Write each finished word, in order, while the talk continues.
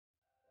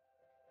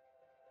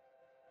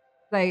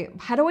I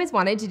had always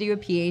wanted to do a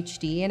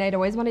PhD and I'd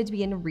always wanted to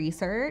be in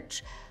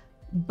research,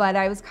 but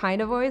I was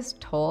kind of always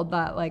told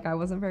that like I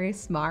wasn't very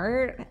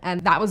smart,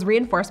 and that was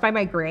reinforced by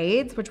my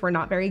grades, which were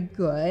not very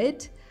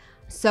good.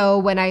 So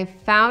when I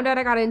found out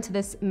I got into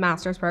this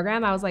master's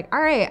program, I was like, all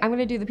right, I'm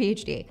gonna do the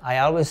PhD. I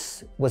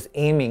always was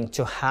aiming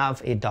to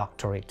have a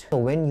doctorate. So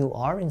when you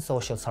are in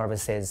social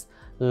services,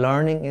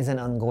 learning is an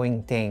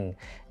ongoing thing.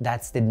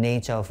 That's the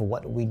nature of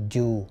what we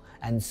do.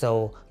 And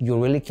so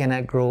you really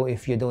cannot grow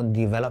if you don't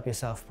develop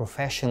yourself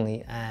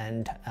professionally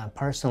and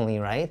personally,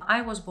 right?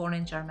 I was born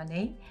in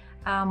Germany.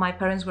 My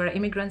parents were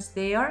immigrants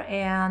there,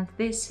 and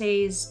this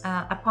is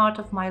a part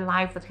of my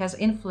life that has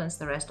influenced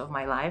the rest of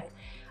my life,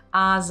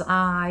 as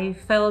I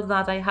felt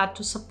that I had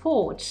to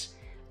support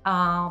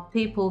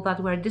people that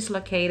were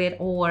dislocated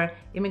or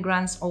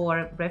immigrants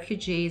or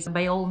refugees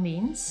by all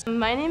means.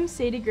 My name's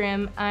Sadie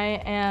Grimm. I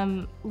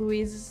am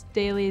Louise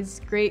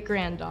Daly's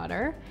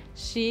great-granddaughter.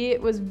 She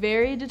was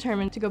very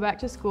determined to go back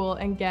to school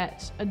and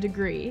get a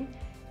degree.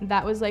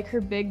 That was like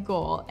her big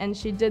goal, and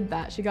she did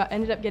that. She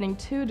ended up getting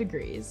 2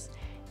 degrees.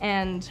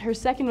 And her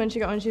second one she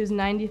got when she was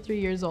 93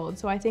 years old.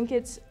 So I think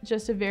it's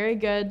just a very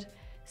good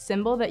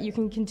symbol that you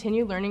can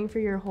continue learning for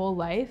your whole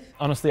life.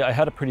 Honestly, I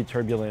had a pretty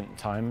turbulent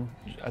time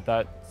at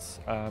that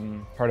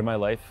part of my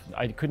life.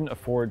 I couldn't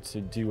afford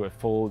to do a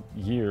full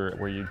year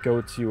where you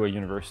go to a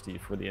university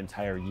for the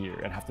entire year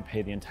and have to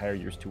pay the entire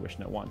year's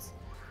tuition at once.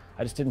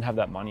 I just didn't have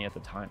that money at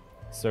the time.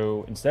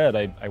 So instead,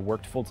 I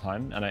worked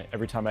full-time, and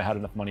every time I had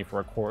enough money for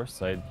a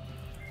course, I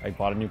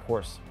bought a new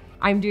course.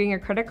 I'm doing a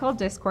critical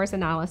discourse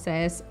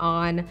analysis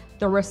on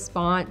the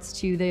response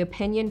to the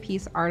opinion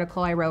piece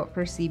article I wrote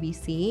for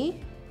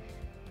CBC,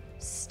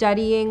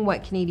 studying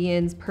what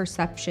Canadians'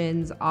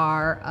 perceptions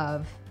are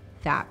of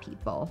fat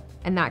people.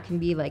 And that can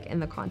be like in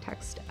the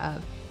context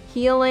of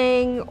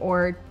healing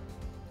or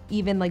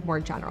even like more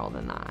general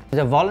than that.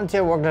 The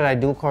volunteer work that I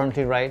do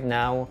currently right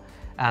now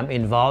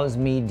involves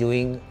me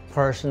doing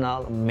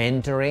personal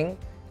mentoring,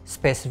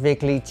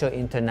 specifically to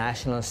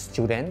international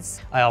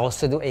students. I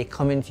also do a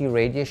community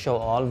radio show,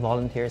 all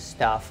volunteer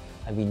stuff.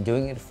 I've been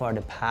doing it for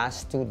the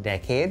past 2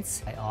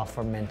 decades. I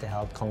offer mental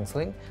health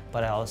counseling,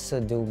 but I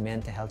also do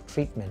mental health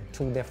treatment,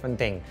 2 different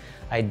things.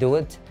 I do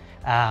it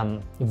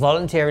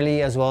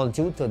voluntarily as well,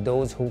 due to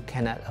those who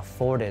cannot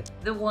afford it.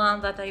 The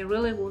one that I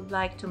really would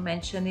like to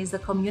mention is the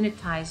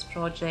Communitize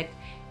project.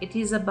 It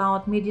is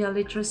about media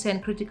literacy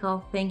and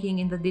critical thinking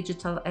in the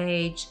digital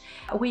age.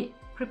 We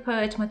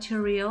prepared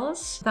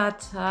materials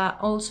that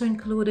also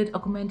included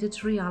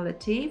augmented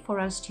reality for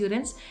our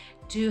students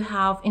to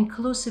have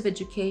inclusive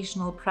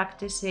educational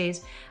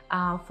practices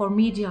for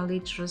media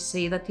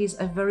literacy. That is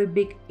a very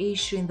big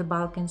issue in the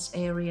Balkans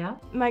area.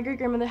 My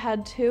great-grandmother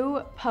had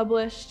 2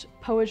 published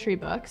poetry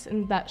books,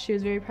 and that she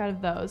was very proud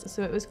of those.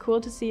 So it was cool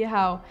to see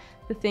how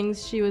the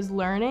things she was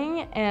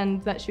learning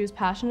and that she was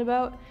passionate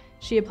about,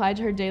 she applied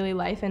to her daily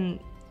life and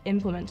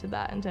implemented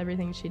that into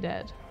everything she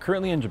did.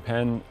 Currently in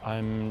Japan,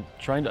 I'm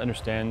trying to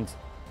understand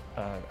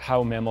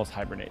how mammals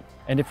hibernate.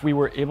 And if we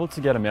were able to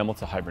get a mammal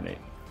to hibernate,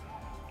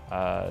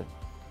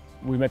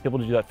 we might be able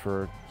to do that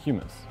for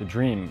humans. The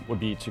dream would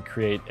be to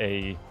create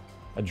a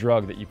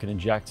drug that you can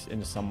inject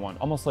into someone,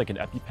 almost like an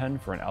EpiPen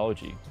for an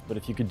allergy. But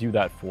if you could do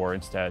that for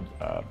instead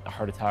a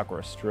heart attack or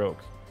a stroke,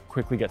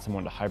 quickly get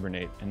someone to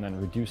hibernate and then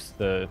reduce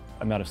the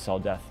amount of cell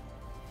death,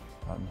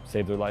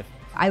 save their life.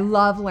 I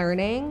love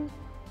learning.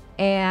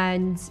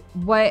 And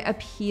what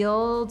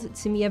appealed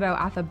to me about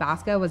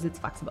Athabasca was its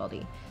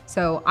flexibility.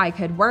 So I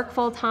could work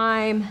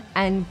full-time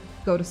and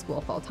go to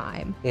school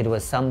full-time. It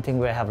was something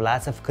where I have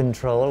lots of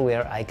control,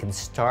 where I can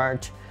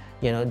start,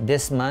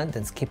 this month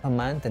and skip a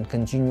month and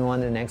continue on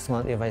the next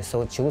month if I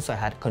so choose. So I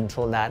had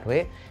control that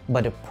way.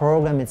 But the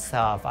program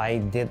itself, I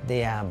did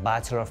the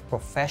Bachelor of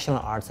Professional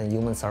Arts and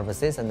Human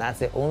Services, and that's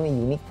the only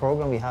unique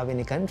program we have in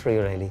the country,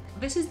 really.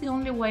 This is the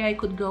only way I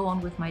could go on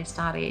with my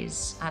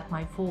studies at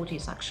my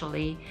 40s,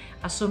 actually,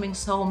 assuming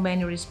so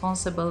many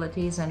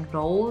responsibilities and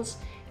roles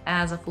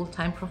as a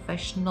full-time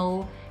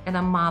professional and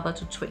a mother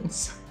to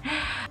twins.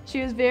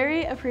 She was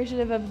very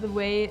appreciative of the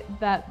way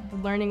that the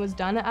learning was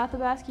done at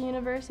Athabasca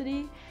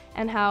University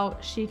and how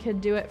she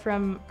could do it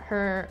from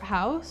her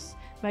house.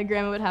 My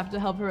grandma would have to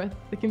help her with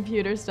the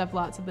computer stuff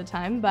lots of the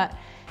time, but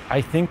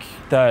I think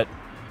that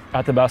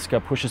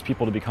Athabasca pushes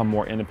people to become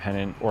more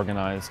independent,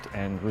 organized,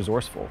 and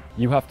resourceful.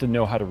 You have to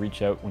know how to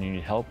reach out when you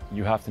need help.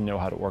 You have to know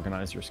how to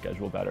organize your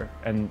schedule better.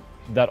 And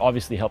that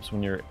obviously helps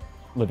when you're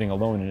living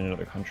alone in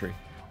another country.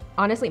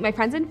 Honestly, my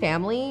friends and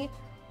family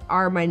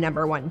are my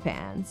 #1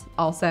 fans.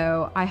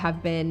 Also, I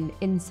have been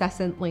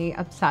incessantly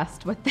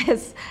obsessed with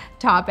this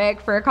topic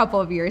for a couple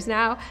of years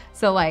now.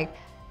 So like,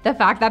 the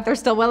fact that they're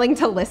still willing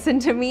to listen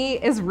to me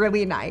is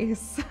really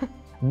nice.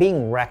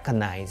 Being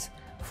recognized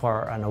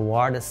for an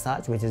award as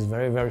such, which is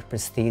very, very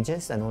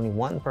prestigious, and only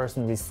one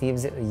person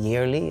receives it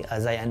yearly,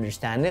 as I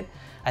understand it,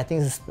 I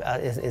think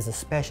is a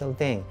special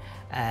thing.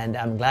 And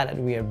I'm glad that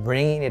we are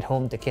bringing it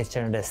home to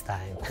Kitchener this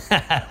time.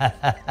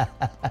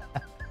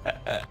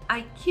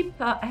 I keep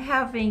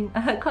having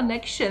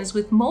connections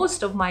with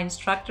most of my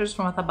instructors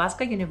from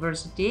Athabasca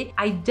University.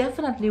 I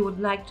definitely would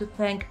like to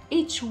thank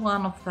each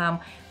one of them.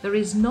 There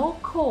is no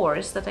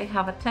course that I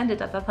have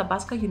attended at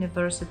Athabasca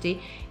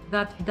University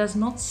that does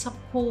not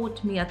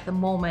support me at the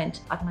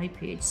moment at my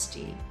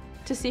PhD.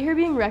 To see her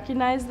being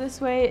recognized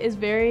this way is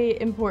very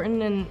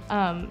important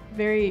and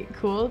very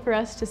cool for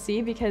us to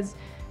see, because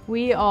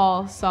we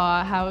all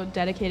saw how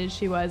dedicated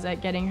she was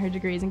at getting her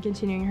degrees and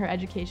continuing her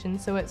education,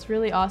 so it's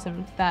really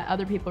awesome that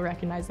other people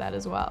recognize that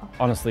as well.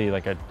 Honestly,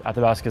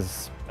 Athabasca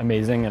is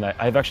amazing, and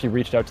I've actually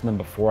reached out to them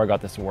before I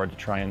got this award to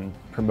try and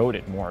promote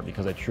it more,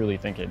 because I truly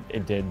think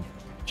it did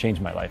change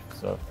my life.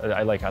 So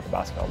I like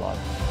Athabasca a lot.